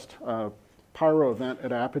of just a pyro event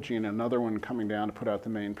at apogee and another one coming down to put out the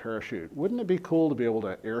main parachute, wouldn't it be cool to be able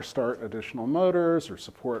to air start additional motors or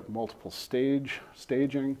support multiple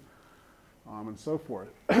staging, and so forth?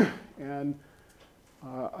 And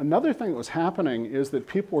another thing that was happening is that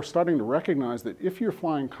people were starting to recognize that if you're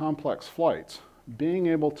flying complex flights, being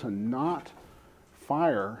able to not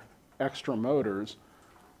fire extra motors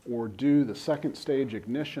or do the second stage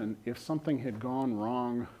ignition if something had gone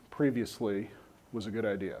wrong previously was a good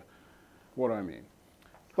idea. What do I mean?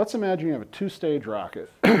 Let's imagine you have a two-stage rocket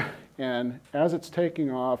and as it's taking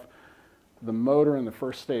off, the motor in the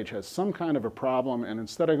first stage has some kind of a problem, and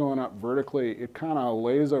instead of going up vertically, it kind of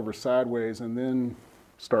lays over sideways and then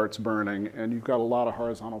starts burning, and you've got a lot of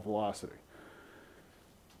horizontal velocity.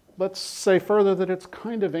 Let's say further that it's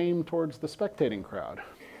kind of aimed towards the spectating crowd.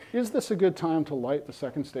 Is this a good time to light the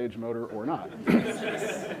second stage motor or not?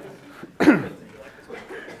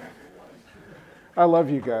 I love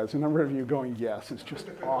you guys. A number of you going yes. It's just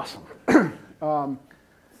awesome.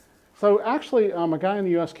 So actually, a guy in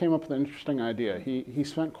the US came up with an interesting idea. He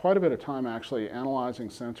spent quite a bit of time actually analyzing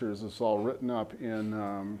sensors. It's all written up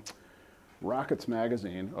in Rockets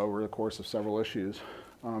magazine over the course of several issues.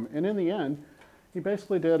 And in the end, he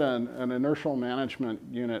basically did an inertial management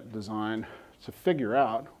unit design to figure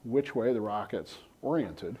out which way the rocket's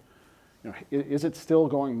oriented. You know, is it still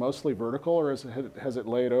going mostly vertical, or has it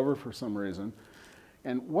laid over for some reason?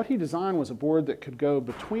 And what he designed was a board that could go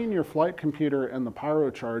between your flight computer and the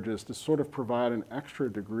pyro charges to sort of provide an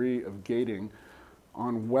extra degree of gating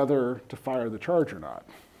on whether to fire the charge or not.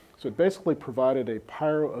 So it basically provided a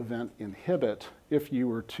pyro event inhibit if you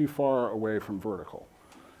were too far away from vertical.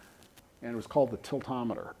 And it was called the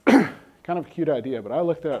tiltometer. Kind of a cute idea, but I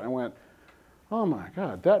looked at it and went, oh my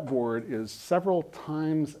God, that board is several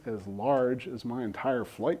times as large as my entire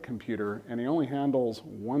flight computer, and he only handles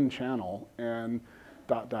one channel, and ...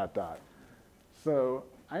 So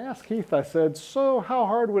I asked Keith, I said, so how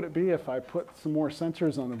hard would it be if I put some more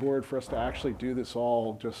sensors on the board for us to actually do this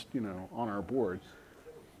all just, you know, on our board?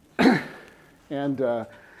 And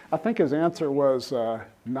I think his answer was,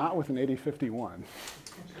 not with an 8051.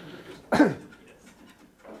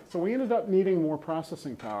 So we ended up needing more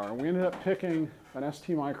processing power. We ended up picking an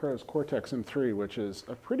STMicro's Cortex M3, which is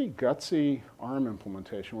a pretty gutsy ARM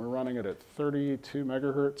implementation. We're running it at 32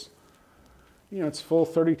 megahertz. You know, it's full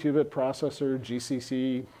 32-bit processor,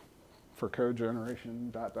 GCC for code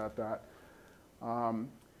generation, ...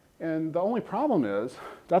 And the only problem is,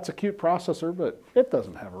 that's a cute processor, but it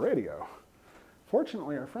doesn't have a radio.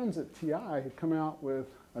 Fortunately, our friends at TI had come out with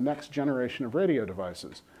a next generation of radio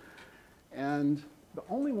devices. And the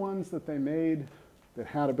only ones that they made that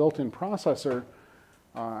had a built-in processor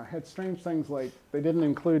had strange things like they didn't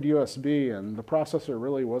include USB, and the processor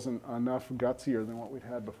really wasn't enough gutsier than what we'd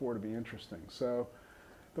had before to be interesting. So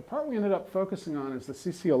the part we ended up focusing on is the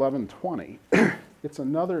CC1120. It's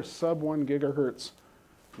another sub-1 gigahertz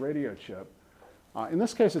radio chip. In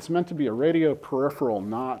this case, it's meant to be a radio peripheral,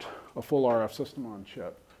 not a full RF system on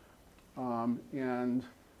chip. And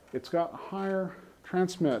it's got higher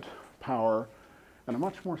transmit power and a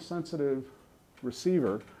much more sensitive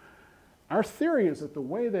receiver. Our theory is that the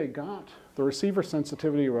way they got the receiver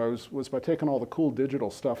sensitivity was by taking all the cool digital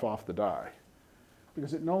stuff off the die,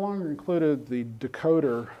 because it no longer included the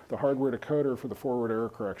decoder, the hardware decoder for the forward error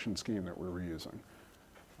correction scheme that we were using.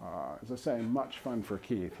 As I say, much fun for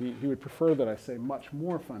Keith. He would prefer that I say much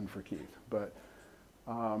more fun for Keith, but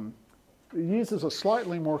it uses a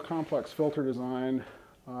slightly more complex filter design.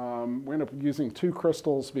 We end up using 2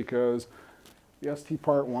 crystals because the ST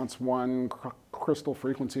part wants 1 crystal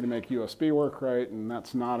frequency to make USB work right, and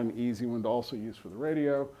that's not an easy one to also use for the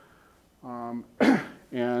radio.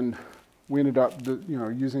 And we ended up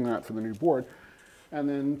using that for the new board. And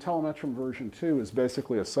then Telemetrum version 2 is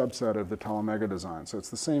basically a subset of the Telemega design. So it's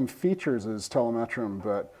the same features as Telemetrum,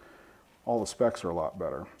 but all the specs are a lot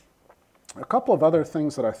better. A couple of other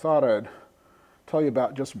things that I thought I'd tell you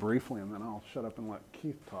about just briefly, and then I'll shut up and let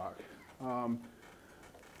Keith talk.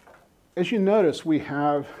 As you notice, we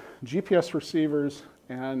have GPS receivers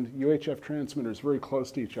and UHF transmitters very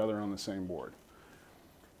close to each other on the same board.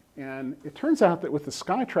 And it turns out that with the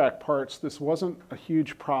SkyTrack parts, this wasn't a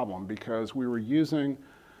huge problem because we were using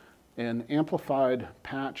an amplified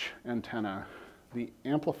patch antenna. The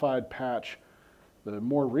amplified patch, the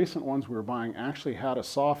more recent ones we were buying, actually had a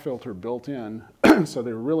SAW filter built in, so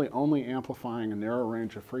they were really only amplifying a narrow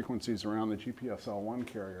range of frequencies around the GPS L1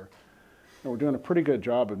 carrier. And we're doing a pretty good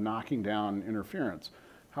job of knocking down interference.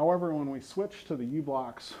 However, when we switch to the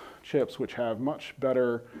U-Blox chips, which have much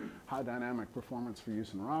better high dynamic performance for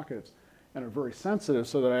use in rockets, and are very sensitive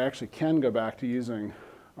so that I actually can go back to using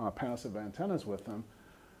passive antennas with them,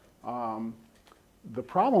 the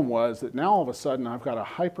problem was that now all of a sudden I've got a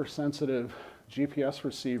hypersensitive GPS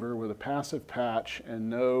receiver with a passive patch and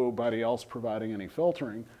nobody else providing any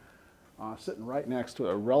filtering, sitting right next to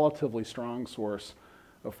a relatively strong source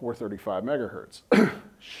of 435 megahertz.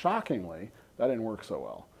 Shockingly, that didn't work so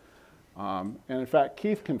well. And in fact,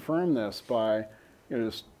 Keith confirmed this by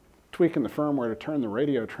just tweaking the firmware to turn the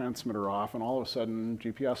radio transmitter off, and all of a sudden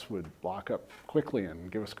GPS would lock up quickly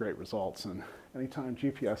and give us great results. And anytime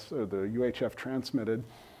GPS or the UHF transmitted,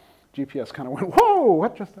 GPS kind of went, whoa,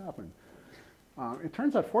 what just happened? It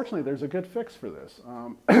turns out, fortunately, there's a good fix for this.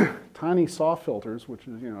 Tiny SAW filters, which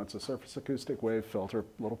is, it's a surface acoustic wave filter,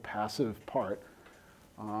 little passive part,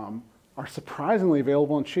 are surprisingly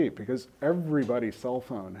available and cheap because everybody's cell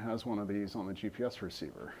phone has one of these on the GPS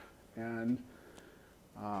receiver. And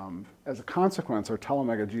as a consequence, our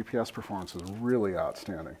Telemega GPS performance is really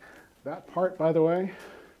outstanding. That part, by the way,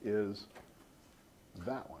 is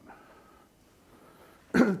that one.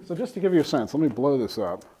 So just to give you a sense, let me blow this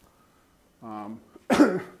up.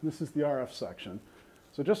 This is the RF section.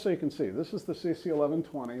 So just so you can see, this is the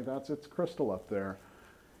CC1120. That's its crystal up there.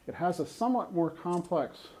 It has a somewhat more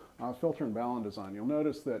complex filter and balun design. You'll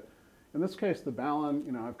notice that in this case, the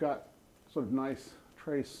balun, I've got sort of nice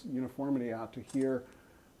trace uniformity out to here.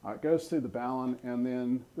 It goes through the balun, and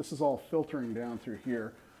then this is all filtering down through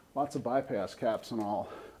here. Lots of bypass caps and all.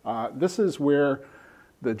 This is where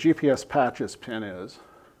the GPS patches pin is,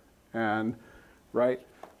 and right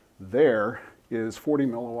there is 40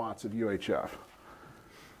 milliwatts of UHF.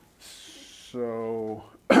 So,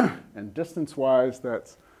 and distance-wise,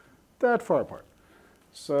 that's that far apart.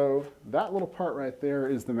 So that little part right there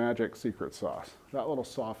is the magic secret sauce. That little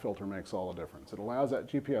SAW filter makes all the difference. It allows that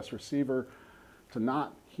GPS receiver to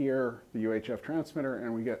not hear the UHF transmitter,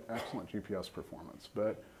 and we get excellent GPS performance.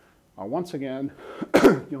 But once again,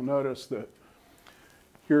 you'll notice that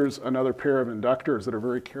here's another pair of inductors that are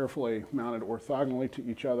very carefully mounted orthogonally to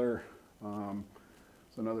each other.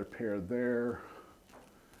 There's another pair there.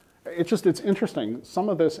 It's interesting. Some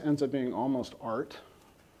of this ends up being almost art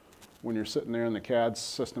when you're sitting there in the CAD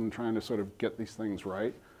system trying to sort of get these things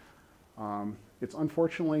right. It's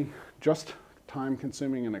unfortunately just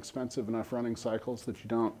time-consuming and expensive enough running cycles that you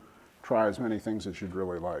don't try as many things as you'd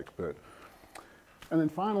really like. And then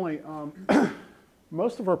finally,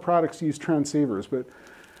 most of our products use transceivers, but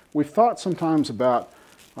we've thought sometimes about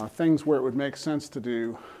things where it would make sense to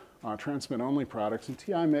do transmit-only products, and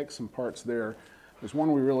TI makes some parts there. There's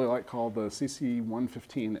one we really like called the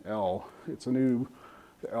CC115L. It's the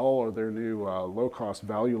L or their new low-cost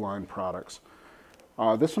value line products.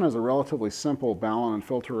 This one has a relatively simple balun and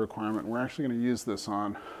filter requirement. We're actually going to use this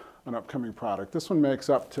on an upcoming product. This one makes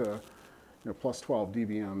up to plus 12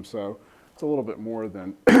 dBm, so it's a little bit more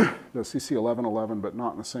than the CC1111, but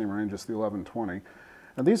not in the same range as the 1120.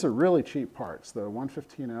 And these are really cheap parts. The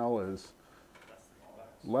 115L is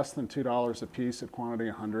less than $2 a piece at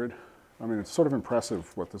quantity 100. I mean, it's sort of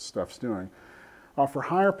impressive what this stuff's doing. For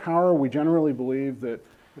higher power, we generally believe that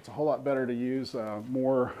it's a whole lot better to use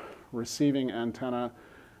more receiving antenna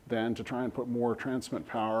than to try and put more transmit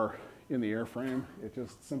power in the airframe. It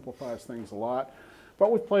just simplifies things a lot.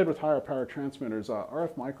 But we've played with higher power transmitters.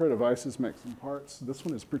 RF micro devices make some parts. This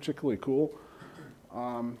one is particularly cool.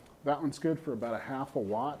 That one's good for about 1/2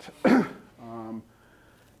 watt.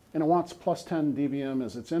 And it wants plus 10 dBm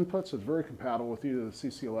as its input, so it's very compatible with either the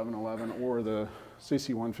CC1111 or the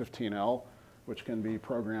CC115L, which can be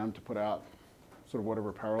programmed to put out sort of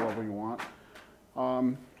whatever power level you want.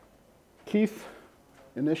 Keith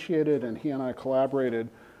initiated and he and I collaborated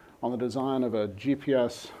on the design of a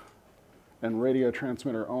GPS and radio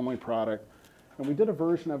transmitter only product. And we did a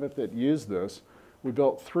version of it that used this. We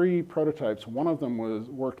built 3 prototypes. One of them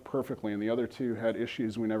worked perfectly, and the other 2 had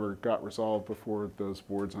issues we never got resolved before those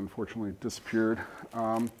boards unfortunately disappeared.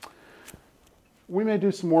 We may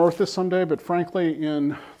do some more with this someday, but frankly, in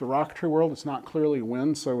the rocketry world, it's not clearly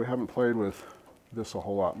wind, so we haven't played with this a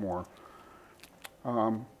whole lot more.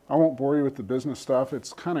 I won't bore you with the business stuff.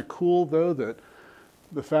 It's kind of cool, though, that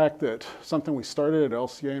the fact that something we started at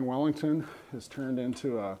LCA in Wellington has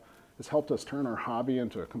helped us turn our hobby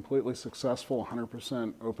into a completely successful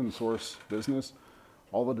 100% open source business.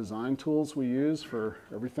 All the design tools we use for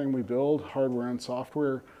everything we build, hardware and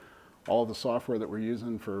software, all of the software that we're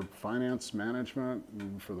using for finance management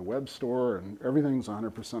and for the web store, and everything's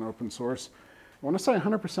 100% open source. When I say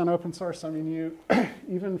 100% open source, I mean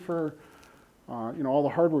even for all the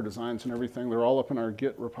hardware designs and everything, they're all up in our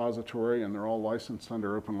Git repository and they're all licensed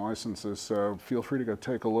under open licenses, so feel free to go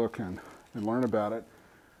take a look and learn about it.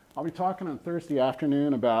 I'll be talking on Thursday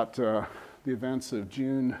afternoon about the events of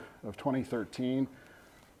June of 2013,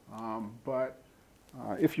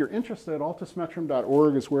 if you're interested,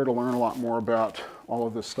 altusmetrum.org is where to learn a lot more about all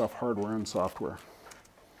of this stuff, hardware and software.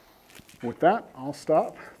 With that, I'll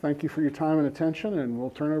stop. Thank you for your time and attention, and we'll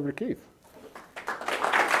turn over to Keith.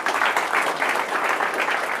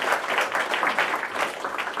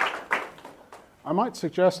 I might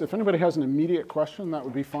suggest if anybody has an immediate question, that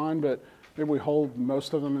would be fine, but maybe we hold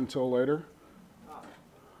most of them until later.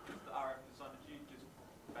 The RF design, did you just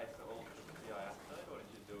base it all on the TI update, or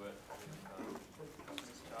did you do it with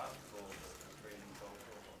this chart or screen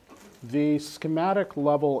and The schematic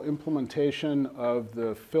level implementation of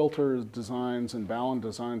the filter designs and Ballon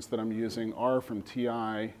designs that I'm using are from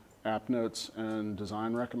TI app notes and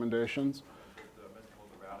design recommendations.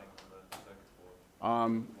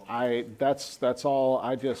 That's all.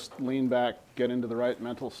 I just lean back, get into the right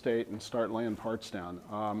mental state, and start laying parts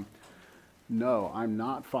down. No, I'm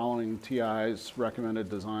not following TI's recommended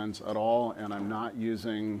designs at all, and I'm not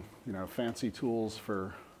using fancy tools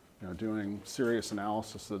for doing serious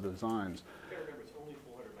analysis of the designs. Remember, it's only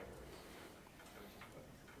 400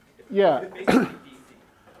 megahertz. Yeah.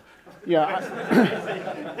 Yeah.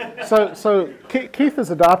 So Keith has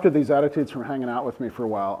adopted these attitudes from hanging out with me for a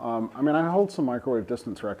while. I mean, I hold some microwave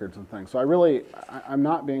distance records and things, so I'm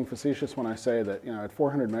not being facetious when I say that at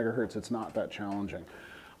 400 megahertz it's not that challenging.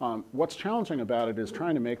 What's challenging about it is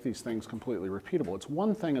trying to make these things completely repeatable. It's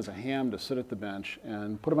one thing as a ham to sit at the bench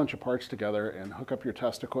and put a bunch of parts together and hook up your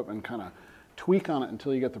test equipment and kind of tweak on it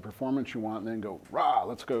until you get the performance you want, and then go, rah,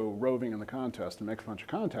 let's go roving in the contest and make a bunch of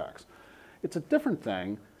contacts. It's a different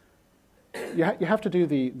thing. You have to do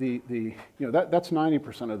that's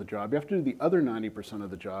 90% of the job. You have to do the other 90% of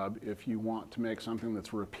the job if you want to make something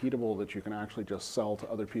that's repeatable that you can actually just sell to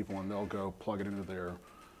other people and they'll go plug it into their,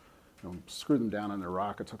 screw them down in their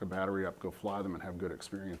rockets, hook a battery up, go fly them and have good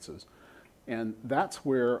experiences. And that's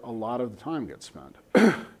where a lot of the time gets spent,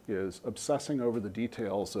 is obsessing over the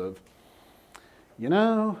details of, we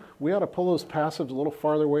ought to pull those passives a little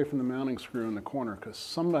farther away from the mounting screw in the corner because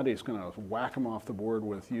somebody's going to whack them off the board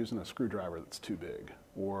with using a screwdriver that's too big,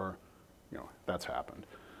 or, that's happened.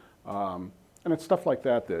 And it's stuff like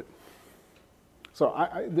that so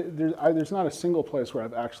there's not a single place where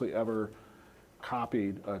I've actually ever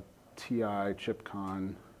copied a TI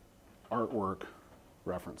ChipCon artwork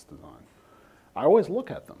reference design. I always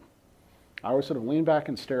look at them. I always sort of lean back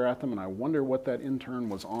and stare at them, and I wonder what that intern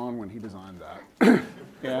was on when he designed that.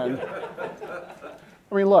 And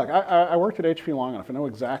I mean, look, I worked at HP long enough. I know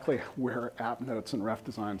exactly where app notes and ref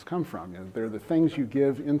designs come from. They're the things you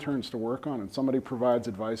give interns to work on, and somebody provides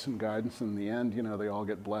advice and guidance, and in the end, they all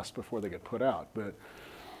get blessed before they get put out. But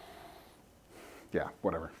yeah,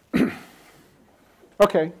 whatever.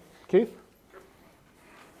 Okay, Keith?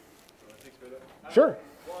 Thanks for that. Sure.